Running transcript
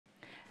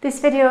This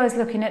video is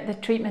looking at the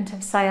treatment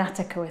of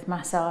sciatica with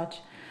massage.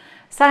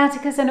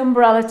 Sciatica is an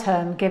umbrella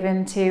term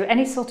given to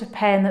any sort of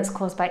pain that's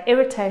caused by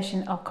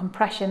irritation or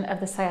compression of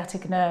the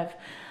sciatic nerve.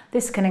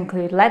 This can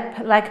include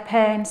leg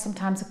pain,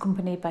 sometimes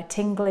accompanied by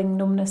tingling,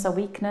 numbness or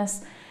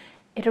weakness.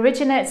 It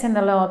originates in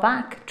the lower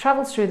back,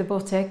 travels through the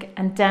buttock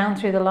and down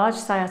through the large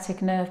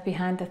sciatic nerve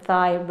behind the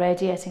thigh,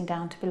 radiating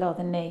down to below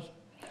the knee.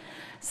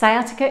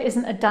 Sciatica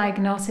isn't a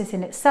diagnosis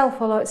in itself,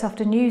 although it's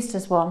often used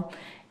as one.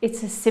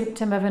 It's a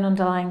symptom of an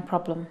underlying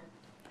problem.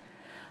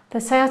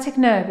 The sciatic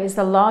nerve is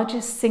the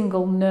largest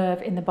single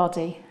nerve in the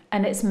body,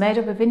 and it's made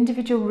up of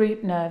individual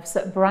root nerves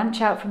that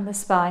branch out from the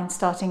spine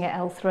starting at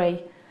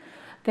L3.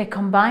 They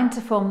combine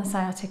to form the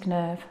sciatic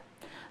nerve.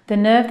 The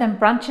nerve then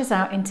branches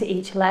out into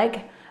each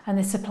leg, and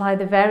they supply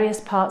the various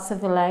parts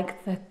of the leg,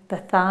 the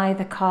thigh,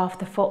 the calf,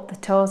 the foot, the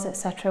toes,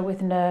 etc.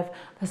 with nerve.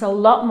 There's a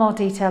lot more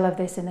detail of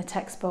this in the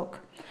textbook.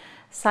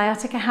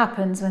 Sciatica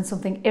happens when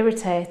something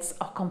irritates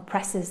or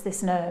compresses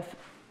this nerve.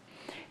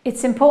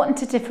 It's important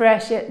to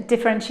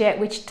differentiate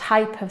which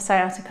type of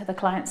sciatica the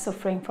client's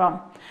suffering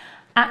from.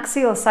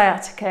 Axial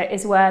sciatica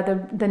is where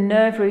the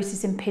nerve root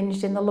is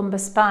impinged in the lumbar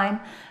spine,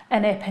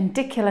 and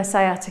appendicular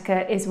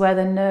sciatica is where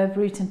the nerve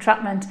root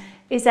entrapment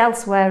is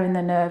elsewhere in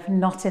the nerve,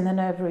 not in the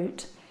nerve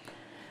root.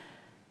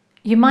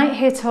 You might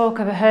hear talk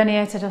of a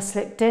herniated or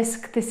slipped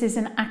disc. This is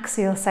an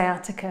axial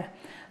sciatica.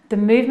 The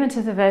movement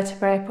of the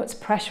vertebrae puts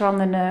pressure on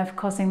the nerve,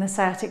 causing the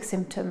sciatic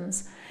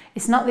symptoms.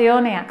 It's not the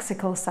only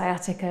axial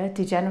sciatica,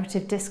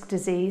 degenerative disc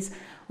disease,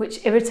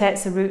 which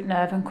irritates the root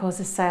nerve and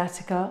causes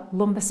sciatica.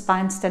 Lumbar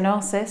spine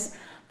stenosis,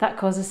 that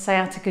causes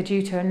sciatica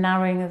due to a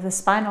narrowing of the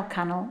spinal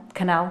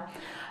canal,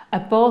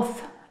 are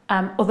both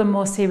other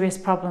more serious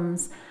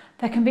problems.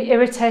 There can be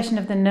irritation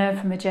of the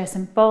nerve from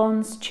adjacent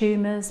bones,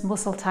 tumours,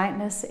 muscle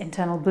tightness,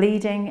 internal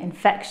bleeding,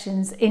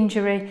 infections,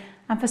 injury,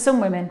 and for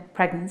some women,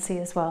 pregnancy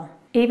as well.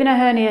 Even a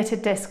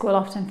herniated disc will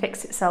often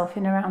fix itself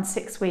in around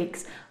 6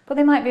 weeks, but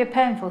they might be a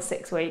painful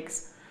 6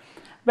 weeks.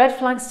 Red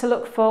flags to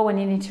look for when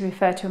you need to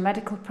refer to a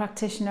medical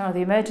practitioner or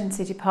the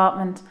emergency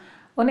department: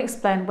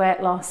 unexplained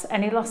weight loss,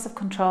 any loss of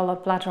control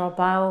of bladder or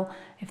bowel,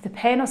 if the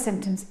pain or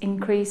symptoms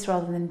increase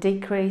rather than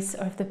decrease,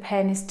 or if the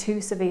pain is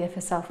too severe for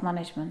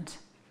self-management.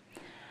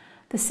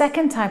 The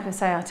second type of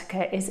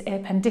sciatica is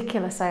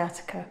appendicular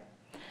sciatica.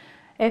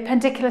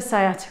 Appendicular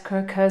sciatica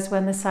occurs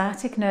when the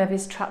sciatic nerve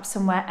is trapped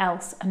somewhere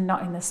else and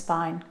not in the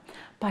spine.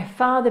 By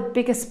far the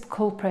biggest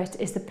culprit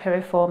is the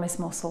piriformis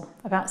muscle.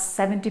 About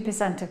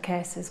 70% of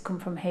cases come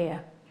from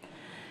here.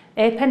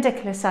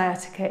 Appendicular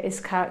sciatica is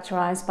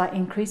characterised by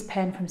increased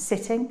pain from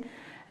sitting,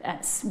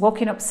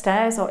 walking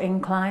upstairs or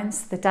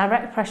inclines, the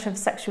direct pressure of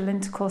sexual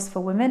intercourse for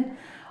women,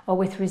 or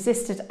with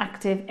resisted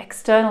active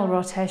external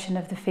rotation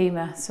of the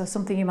femur, so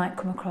something you might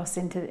come across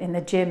in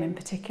the gym in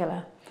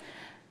particular.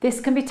 This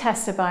can be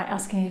tested by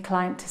asking your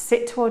client to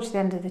sit towards the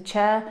end of the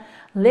chair,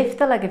 lift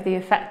the leg of the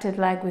affected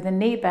leg with a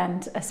knee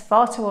bend as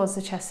far towards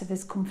the chest as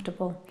is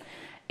comfortable.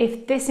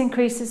 If this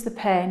increases the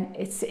pain,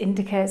 it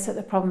indicates that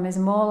the problem is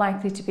more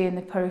likely to be in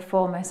the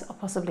piriformis or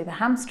possibly the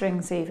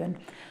hamstrings even.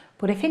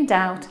 But if in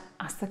doubt,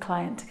 ask the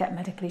client to get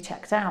medically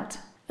checked out.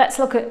 Let's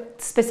look at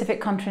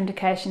specific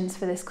contraindications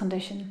for this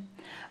condition.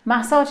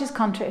 Massage is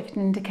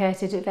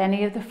contraindicated if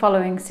any of the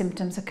following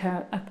symptoms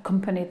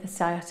accompany the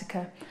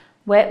sciatica: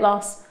 weight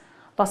loss,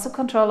 loss of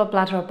control of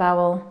bladder or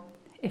bowel,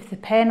 if the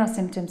pain or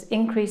symptoms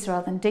increase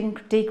rather than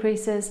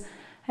decreases,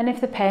 and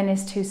if the pain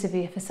is too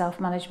severe for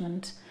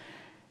self-management.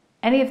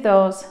 Any of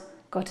those,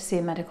 go to see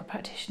a medical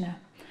practitioner.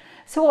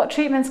 So what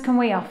treatments can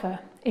we offer?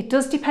 It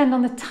does depend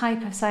on the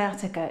type of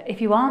sciatica.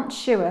 If you aren't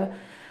sure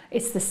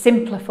it's the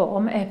simpler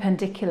form,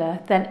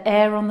 appendicular, then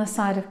err on the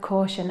side of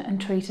caution and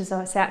treat as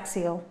though it's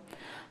axial.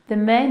 The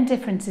main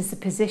difference is the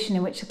position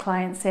in which the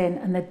client's in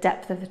and the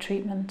depth of the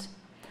treatment.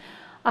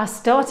 Our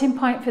starting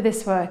point for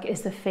this work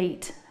is the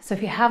feet. So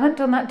if you haven't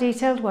done that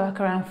detailed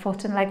work around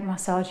foot and leg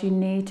massage, you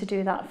need to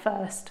do that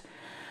first.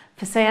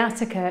 For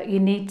sciatica, you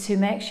need to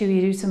make sure you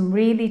do some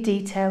really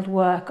detailed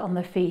work on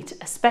the feet,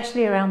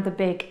 especially around the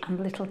big and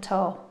little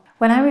toe.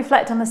 When I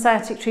reflect on the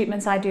sciatic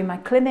treatments I do in my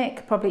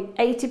clinic, probably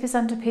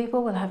 80% of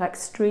people will have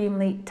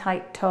extremely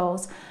tight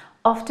toes,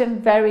 often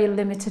very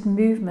limited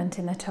movement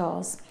in the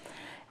toes.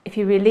 If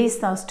you release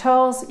those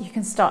toes, you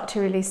can start to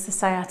release the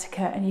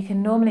sciatica, and you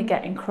can normally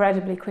get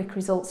incredibly quick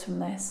results from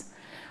this.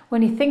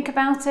 When you think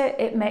about it,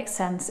 it makes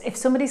sense. If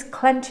somebody's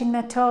clenching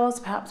their toes,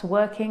 perhaps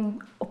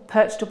working or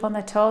perched up on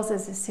their toes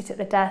as they sit at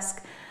the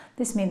desk,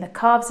 this means the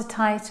calves are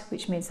tight,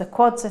 which means the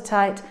quads are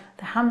tight,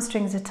 the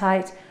hamstrings are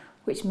tight,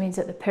 which means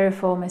that the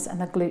piriformis and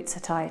the glutes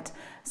are tight.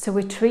 So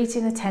we're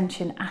treating the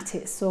tension at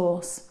its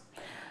source.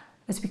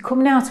 As we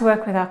come now to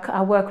work with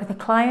our work with the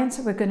client,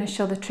 we're going to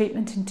show the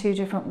treatment in 2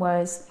 different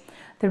ways.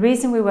 The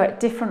reason we work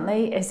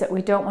differently is that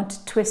we don't want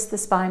to twist the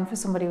spine for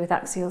somebody with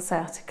axial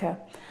sciatica.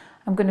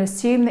 I'm going to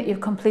assume that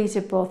you've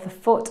completed both the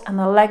foot and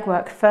the leg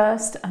work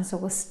first, and so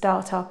we'll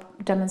start our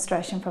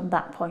demonstration from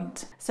that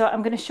point. So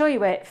I'm going to show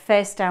you it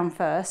face down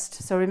first.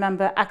 So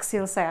remember,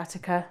 axial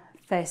sciatica,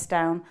 face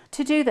down.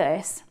 To do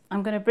this,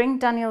 I'm going to bring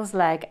Daniel's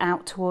leg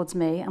out towards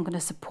me. I'm going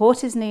to support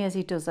his knee as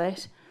he does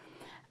it,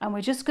 And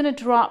we're just going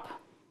to drop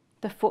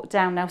the foot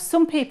down. Now,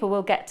 some people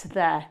will get to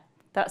there.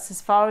 That's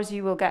as far as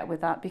you will get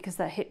with that because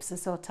their hips are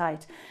so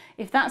tight.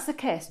 If that's the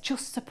case,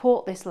 just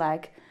support this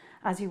leg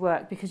as you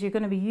work, because you're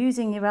going to be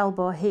using your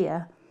elbow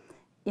here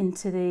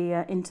into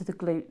the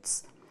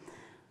glutes.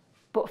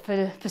 But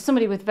for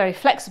somebody with very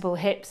flexible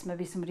hips,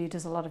 maybe somebody who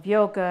does a lot of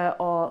yoga,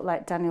 or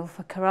like Daniel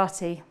for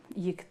karate,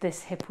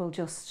 this hip will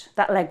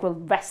that leg will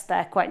rest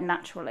there quite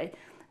naturally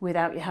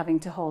without you having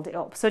to hold it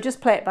up. So just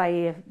play it by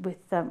ear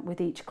with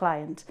each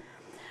client.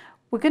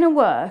 We're going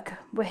to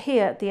we're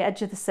here at the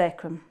edge of the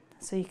sacrum,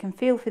 so you can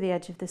feel for the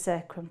edge of the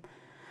sacrum,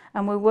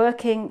 and we're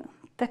working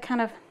the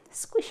kind of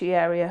squishy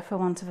area, for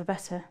want of a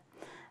better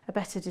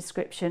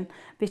description,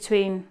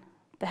 between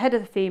the head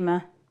of the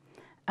femur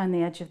and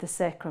the edge of the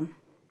sacrum.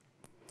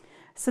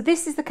 So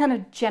this is the kind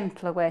of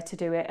gentler way to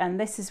do it, and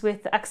this is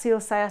with axial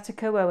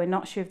sciatica, where we're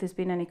not sure if there's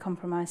been any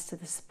compromise to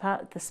the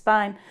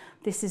spine.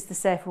 This is the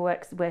safer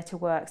way to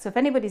work. So if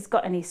anybody's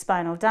got any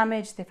spinal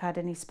damage, they've had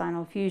any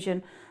spinal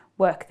fusion,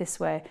 work this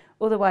way.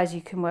 Otherwise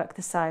you can work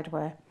the side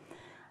way.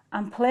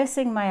 I'm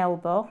placing my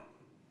elbow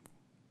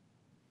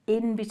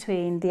in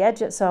between the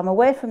edge, so I'm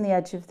away from the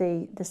edge of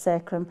the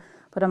sacrum,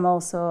 but I'm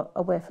also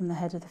away from the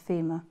head of the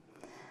femur.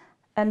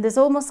 And there's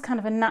almost kind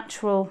of a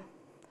natural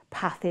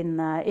path in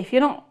there. If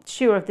you're not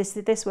sure if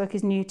this work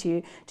is new to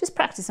you, just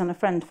practice on a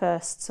friend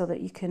first, so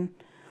that you can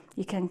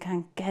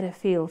kind of get a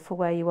feel for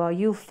where you are.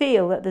 You'll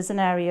feel that there's an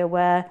area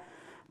where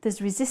there's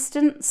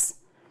resistance,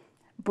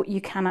 but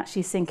you can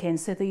actually sink in,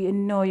 so that you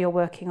know you're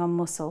working on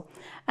muscle.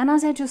 And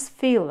as I just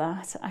feel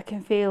that, I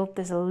can feel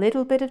there's a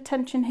little bit of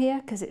tension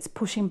here because it's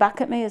pushing back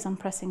at me as I'm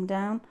pressing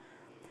down.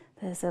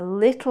 There's a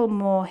little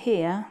more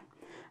here,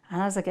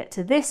 and as I get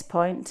to this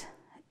point,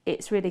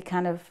 it's really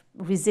kind of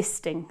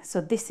resisting.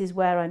 So this is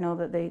where I know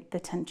that the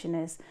tension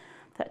is.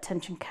 That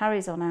tension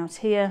carries on out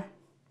here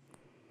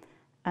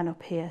and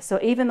up here. So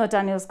even though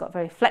Daniel's got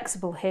very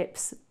flexible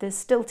hips, there's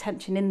still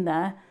tension in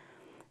there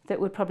that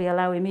would probably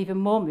allow him even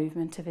more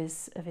movement of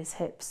his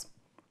hips.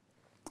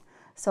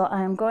 So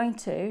I am going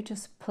to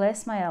just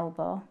place my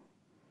elbow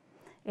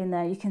in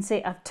there. You can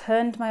see I've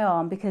turned my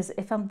arm, because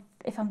if I'm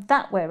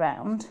that way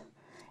around,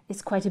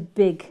 it's quite a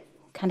big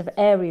kind of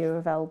area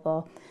of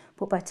elbow.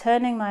 But by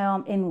turning my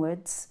arm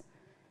inwards,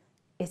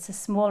 it's a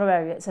smaller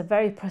area. It's a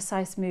very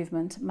precise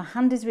movement. My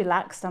hand is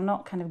relaxed. I'm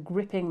not kind of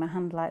gripping my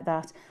hand like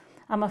that.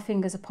 And my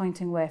fingers are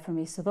pointing away from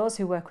me. So those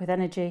who work with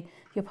energy,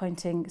 you're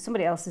pointing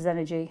somebody else's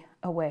energy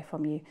away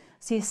from you.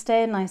 So you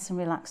stay nice and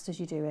relaxed as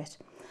you do it.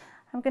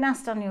 I'm going to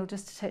ask Daniel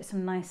just to take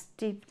some nice,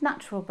 deep,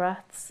 natural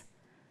breaths.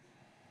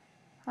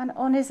 And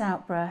on his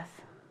out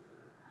breath,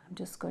 I'm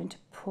just going to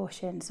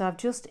push in. So I've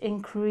just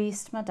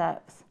increased my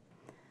depth.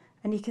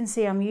 And you can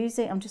see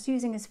I'm just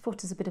using his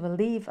foot as a bit of a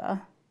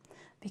lever,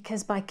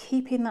 because by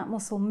keeping that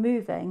muscle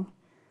moving,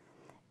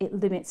 it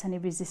limits any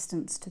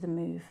resistance to the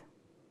move.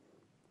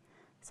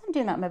 So I'm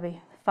doing that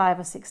maybe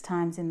 5 or 6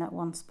 times in that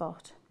one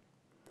spot.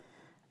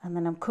 And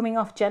then I'm coming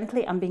off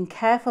gently. I'm being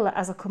careful that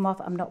as I come off,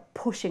 I'm not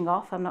pushing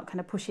off. I'm not kind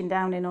of pushing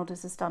down in order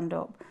to stand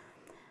up.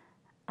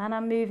 And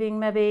I'm moving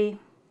maybe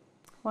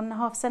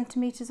 1.5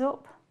 centimetres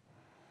up.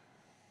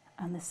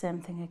 And the same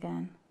thing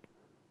again.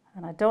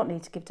 And I don't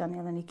need to give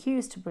Daniel any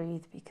cues to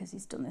breathe, because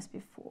he's done this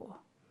before.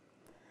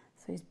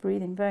 So he's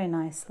breathing very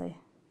nicely.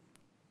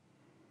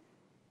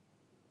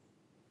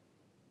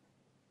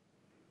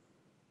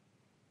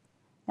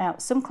 Now,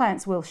 some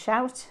clients will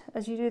shout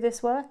as you do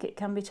this work. It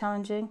can be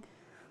challenging.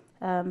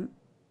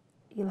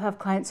 You'll have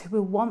clients who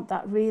will want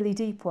that really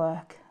deep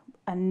work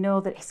and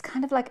know that it's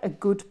kind of like a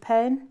good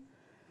pain.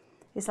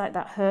 It's like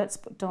that hurts,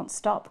 but don't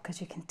stop,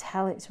 because you can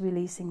tell it's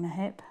releasing the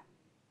hip.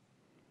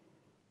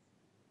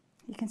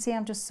 You can see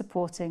I'm just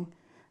supporting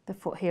the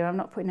foot here. I'm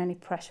not putting any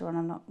pressure on,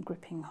 I'm not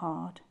gripping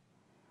hard.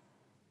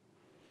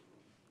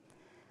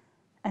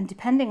 And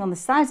depending on the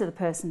size of the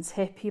person's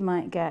hip, you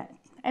might get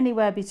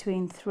anywhere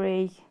between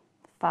 3,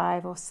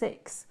 5 or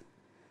 6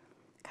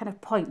 kind of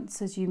points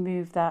as you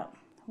move that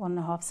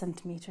 1.5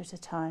 centimetre at a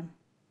time.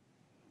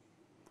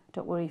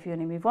 Don't worry if you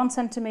only move 1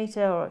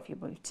 centimetre or if you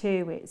move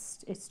 2,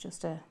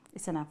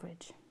 it's an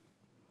average.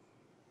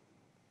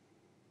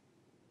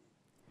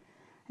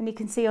 And you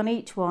can see on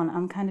each one,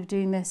 I'm kind of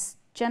doing this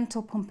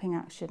gentle pumping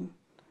action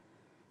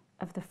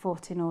of the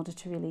foot in order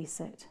to release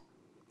it.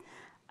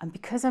 And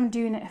because I'm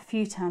doing it a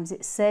few times,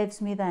 it saves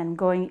me then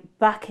going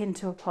back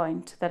into a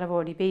point that I've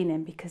already been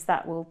in, because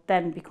that will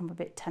then become a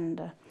bit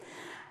tender.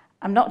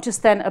 I'm not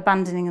just then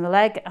abandoning the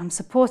leg, I'm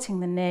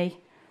supporting the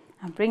knee,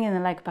 I'm bringing the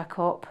leg back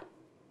up,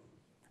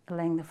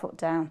 laying the foot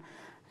down,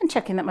 and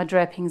checking that my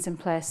draping's in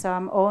place. So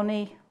I'm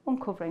only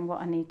uncovering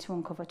what I need to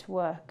uncover to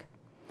work.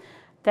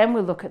 Then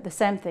we'll look at the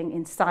same thing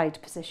in side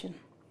position.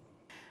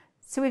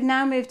 So we've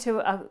now moved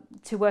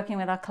to working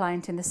with our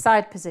client in the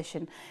side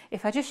position.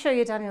 If I just show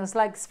you Daniel's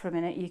legs for a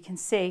minute, you can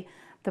see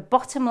the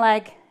bottom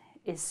leg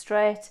is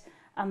straight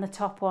and the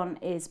top one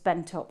is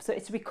bent up. So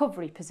it's a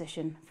recovery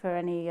position for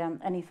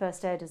any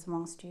first aiders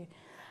amongst you.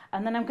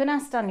 And then I'm going to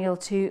ask Daniel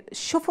to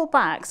shuffle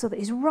back so that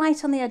he's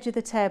right on the edge of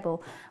the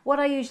table. What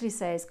I usually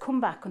say is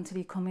come back until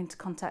you come into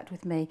contact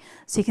with me.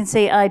 So you can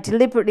see I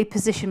deliberately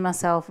position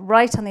myself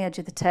right on the edge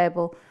of the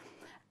table,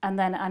 and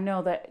then I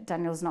know that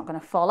Daniel's not going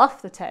to fall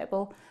off the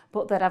table,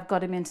 but that I've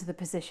got him into the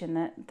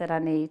position that I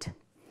need.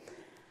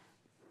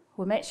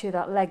 We'll make sure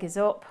that leg is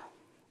up.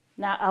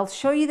 Now I'll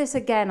show you this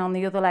again on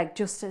the other leg,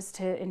 just as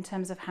to in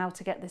terms of how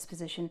to get this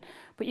position.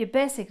 But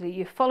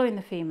you're following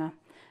the femur.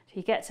 So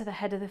you get to the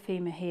head of the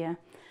femur here,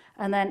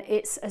 and then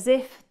it's as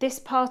if this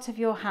part of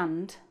your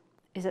hand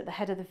is at the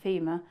head of the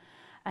femur,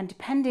 and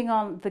depending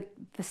on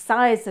the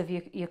size of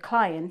your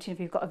client, if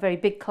you've got a very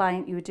big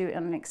client, you would do it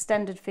on an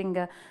extended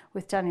finger.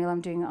 With Daniel,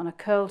 I'm doing it on a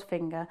curled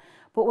finger.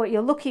 But what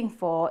you're looking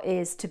for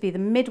is to be the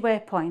midway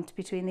point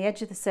between the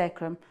edge of the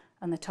sacrum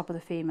and the top of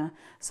the femur.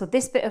 So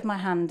this bit of my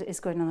hand is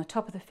going on the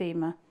top of the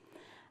femur,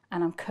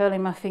 and I'm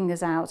curling my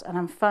fingers out, and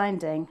I'm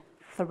finding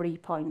 3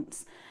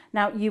 points.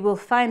 Now you will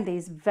find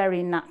these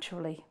very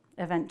naturally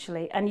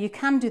eventually, and you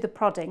can do the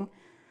prodding.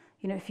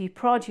 You know, if you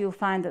prod, you'll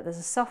find that there's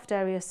a soft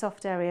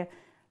area,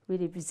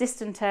 really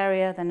resistant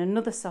area, then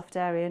another soft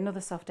area,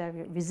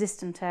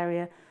 resistant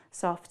area,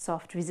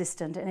 soft,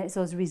 resistant, and it's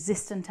those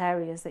resistant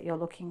areas that you're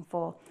looking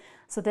for.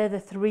 So they're the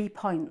 3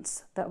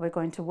 points that we're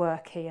going to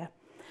work here.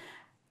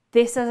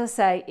 This, as I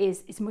say,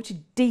 is much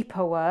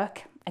deeper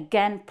work.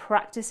 Again,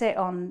 practice it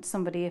on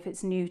somebody if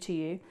it's new to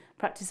you,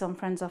 practice on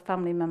friends or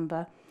family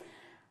member.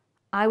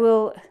 I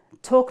will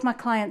talk my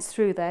clients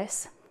through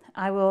this.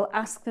 I will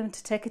ask them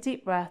to take a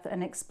deep breath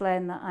and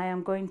explain that I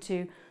am going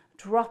to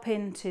drop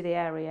into the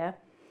area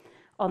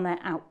on their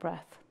out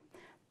breath.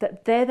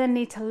 That they then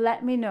need to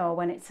let me know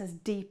when it's as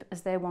deep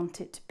as they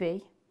want it to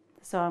be.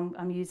 So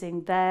I'm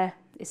using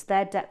it's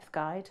their depth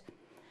guide,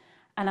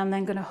 and I'm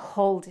then going to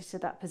hold it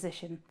at that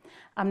position.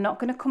 I'm not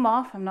going to come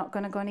off, I'm not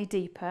going to go any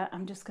deeper,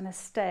 I'm just going to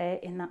stay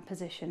in that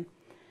position.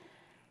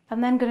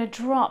 I'm then going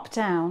to drop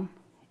down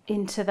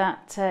into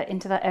that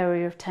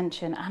area of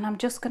tension, and I'm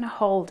just going to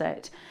hold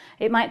it.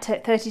 It might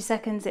take 30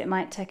 seconds, it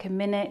might take a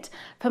minute.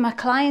 For my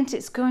client,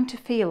 it's going to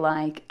feel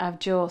like I've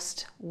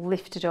just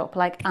lifted up,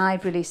 like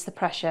I've released the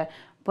pressure,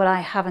 but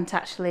I haven't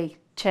actually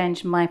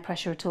changed my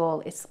pressure at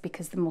all. It's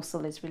because the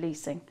muscle is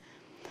releasing.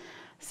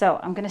 So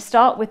I'm going to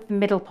start with the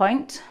middle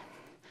point.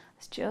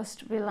 Let's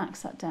just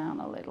relax that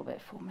down a little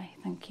bit for me.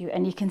 Thank you.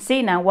 And you can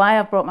see now why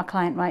I've brought my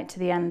client right to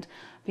the end,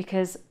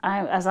 because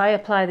as I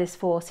apply this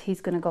force,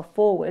 he's going to go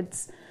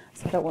forwards.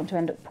 So I don't want to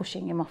end up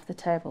pushing him off the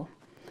table.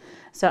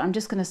 So I'm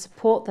just going to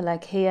support the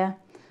leg here.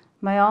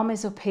 My arm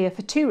is up here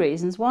for 2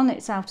 reasons. One,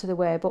 it's out of the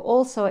way, but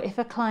also if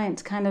a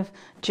client kind of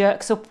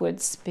jerks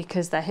upwards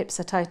because their hips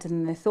are tighter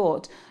than they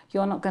thought,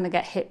 you're not going to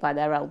get hit by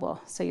their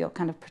elbow. So you're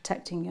kind of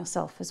protecting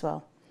yourself as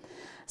well.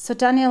 So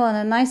Daniel, on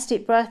a nice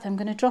deep breath, I'm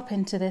going to drop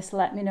into this.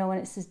 Let me know when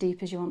it's as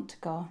deep as you want to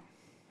go.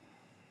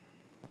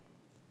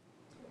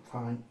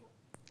 Fine.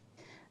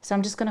 So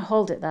I'm just going to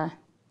hold it there.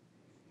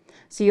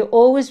 So you're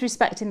always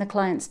respecting the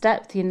client's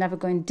depth. You're never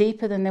going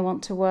deeper than they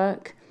want to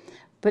work.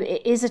 But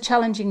it is a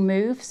challenging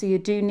move, so you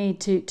do need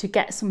to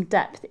get some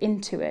depth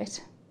into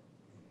it.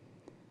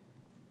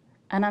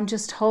 And I'm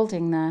just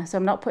holding there. So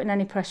I'm not putting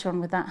any pressure on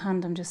with that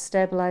hand. I'm just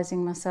stabilising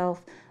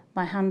myself.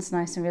 My hand's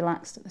nice and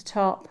relaxed at the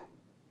top.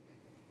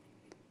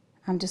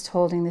 I'm just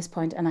holding this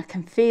point, and I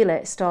can feel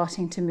it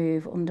starting to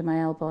move under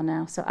my elbow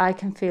now. So I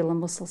can feel the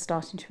muscle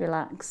starting to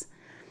relax.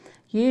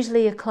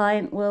 Usually a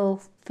client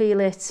will feel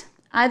it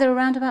either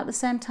around about the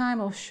same time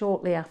or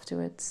shortly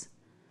afterwards.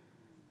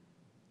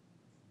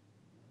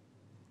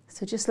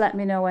 So just let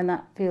me know when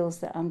that feels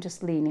that I'm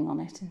just leaning on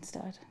it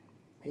instead.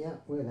 Yeah,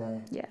 we're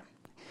there. Yeah.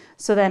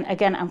 So then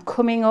again, I'm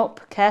coming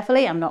up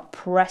carefully. I'm not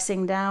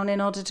pressing down in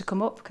order to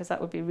come up, because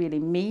that would be really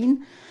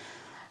mean.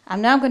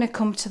 I'm now going to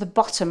come to the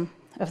bottom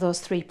of those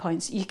 3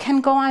 points. You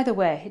can go either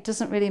way. It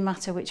doesn't really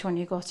matter which one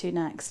you go to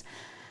next.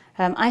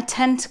 I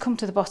tend to come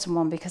to the bottom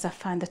one because I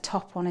find the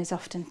top one is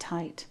often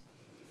tight.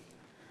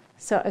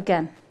 So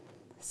again,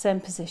 same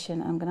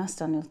position. I'm going to ask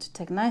Daniel to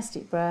take a nice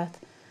deep breath,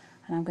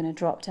 and I'm going to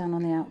drop down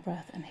on the out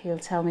breath, and he'll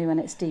tell me when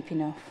it's deep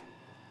enough.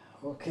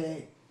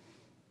 Okay.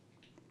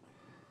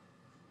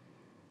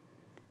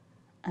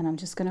 And I'm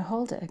just going to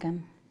hold it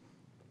again.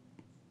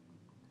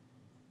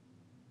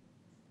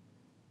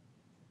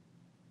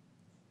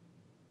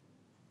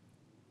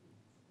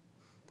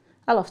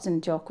 I'll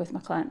often joke with my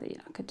client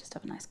that I could just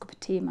have a nice cup of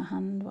tea in my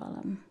hand while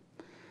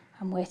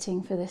I'm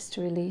waiting for this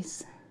to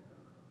release.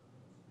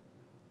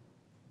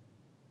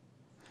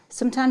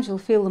 Sometimes you'll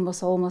feel the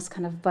muscle almost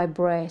kind of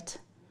vibrate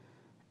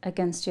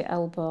against your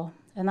elbow,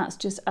 and that's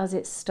just as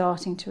it's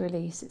starting to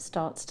release, it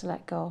starts to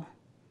let go.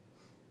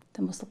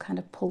 The muscle kind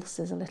of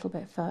pulses a little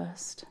bit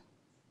first.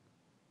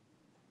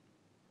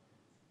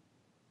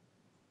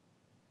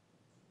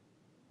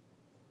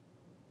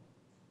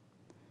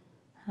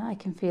 And I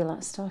can feel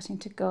that starting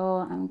to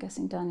go. I'm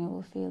guessing Daniel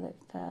will feel it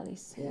fairly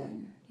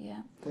soon.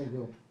 Yeah. Very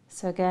good.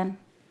 So again,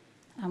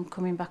 I'm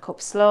coming back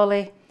up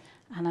slowly,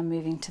 and I'm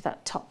moving to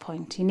that top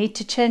point. You need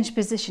to change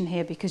position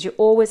here because you're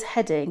always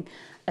heading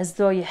as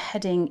though you're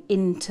heading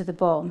into the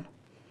bone.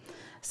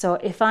 So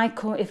if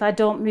I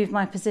don't move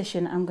my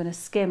position, I'm going to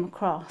skim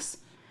across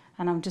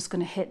and I'm just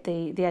going to hit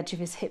the edge of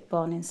his hip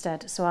bone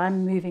instead. So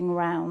I'm moving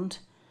round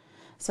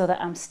so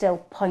that I'm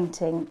still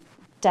pointing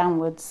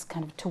downwards,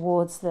 kind of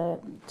towards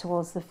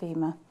the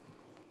femur.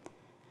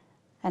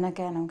 And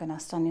again, I'm going to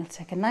ask Daniel to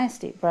take a nice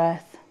deep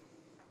breath.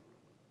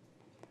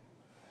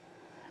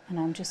 And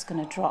I'm just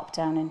going to drop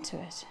down into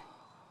it.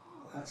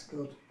 That's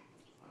good.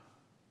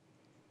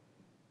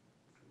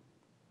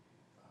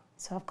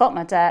 So I've got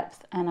my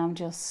depth and I'm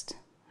just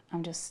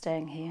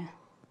staying here.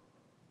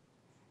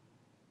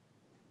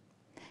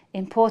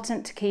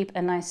 Important to keep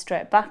a nice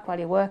straight back while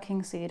you're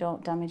working so you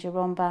don't damage your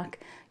own back.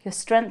 Your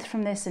strength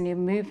from this and your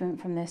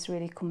movement from this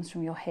really comes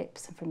from your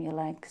hips and from your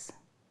legs.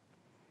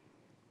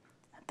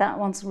 That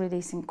one's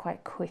releasing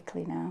quite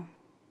quickly now.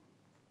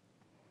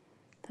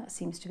 That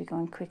seems to be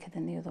going quicker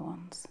than the other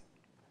ones.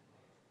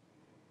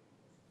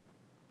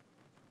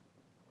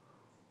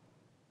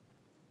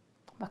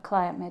 My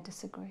client may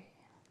disagree.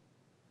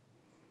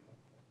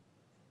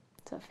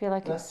 Does that feel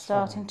like it's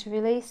starting to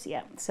release?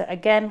 Yeah. So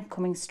again,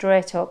 coming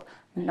straight up,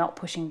 not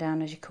pushing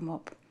down as you come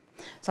up.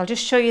 So I'll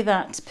just show you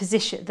that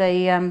position,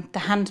 the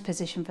hand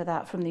position for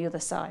that from the other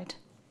side.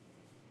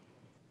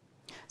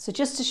 So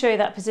just to show you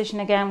that position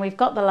again, we've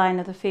got the line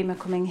of the femur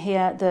coming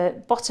here.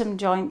 The bottom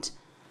joint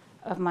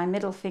of my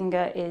middle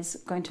finger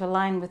is going to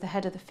align with the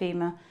head of the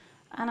femur,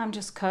 and I'm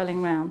just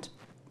curling round.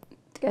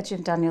 The edge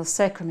of Daniel's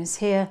sacrum is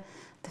here,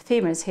 the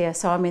femur is here,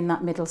 so I'm in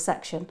that middle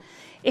section.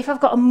 If I've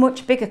got a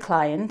much bigger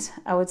client,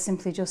 I would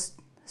simply just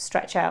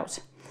stretch out.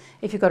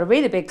 If you've got a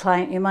really big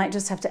client, you might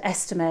just have to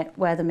estimate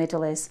where the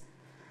middle is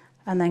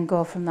and then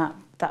go from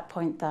that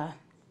point there.